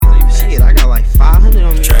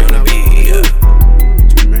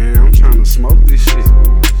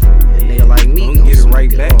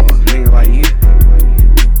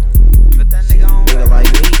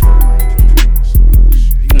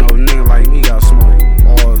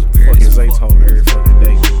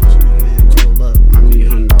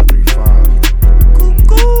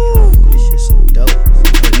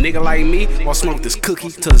this cookie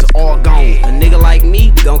till it's all gone. A nigga like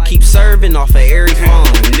me gon' keep serving off of every phone.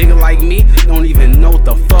 A nigga like me don't even know what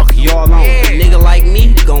the fuck y'all on. A nigga like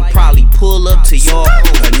me gon' probably pull up to y'all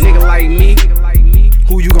home. A nigga like me,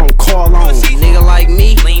 who you gon' call on? A nigga like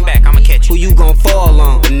me, Lean back, I'ma catch you. who you gon' fall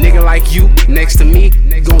on? A nigga like you next to me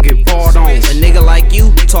gon' get barred on. A nigga like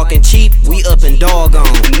you talking cheap, we up and dog on.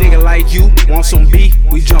 A nigga like you want some beef,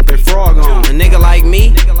 we jumpin' frog on. A nigga like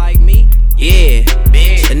me, yeah.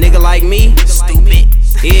 A nigga like me, Stupid.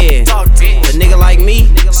 yeah. A nigga like me,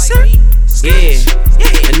 yeah.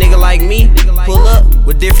 A nigga like me pull up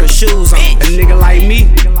with different shoes on. A nigga like me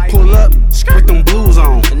pull up with them blues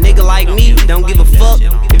on. A nigga like me don't give a fuck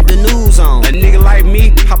if the news on. A nigga like me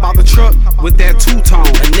hop out the truck with that two-tone.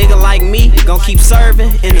 A nigga like me gon' keep serving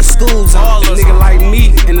in the school zone. A nigga like me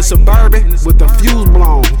in the Suburban with the fuse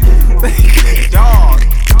blown. Dog.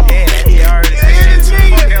 Yeah, he already said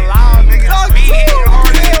fucking loud, nigga. Me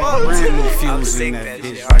Brand new fuse in that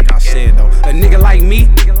bitch, like I said though. A nigga like me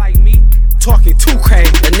talking too crazy.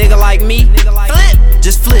 A nigga like me flip,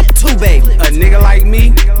 just flip too, baby. A nigga like me,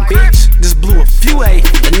 bitch, just blew a few A.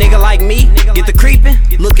 A nigga like me get the creepin',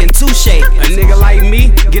 looking too shady. A nigga like me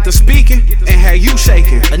get the speaking and have you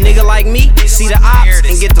shaking. A nigga like me see the ops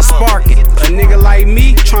and get the sparking. A nigga like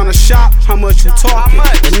me tryna shop, how much you talking?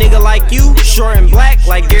 A nigga like you short and black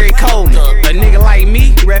like Gary Coleman. A nigga like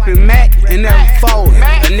me rapping Mac and never folding.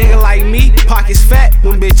 A nigga like me pockets fat,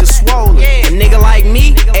 them bitches swollen. A nigga like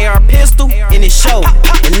me AR pistol in his shoulder.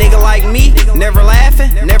 A nigga like me never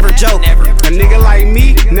laughing, never joking. A nigga like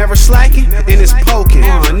me never slacking and it's poking.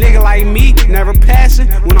 A nigga like me never passing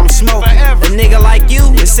when I'm smoking. A nigga like you,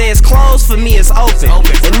 it says closed, for me it's open.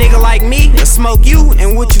 A nigga like me, will smoke you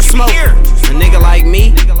and what you smoking. A nigga like me,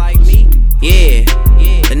 yeah.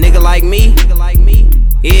 A nigga like me,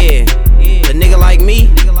 yeah.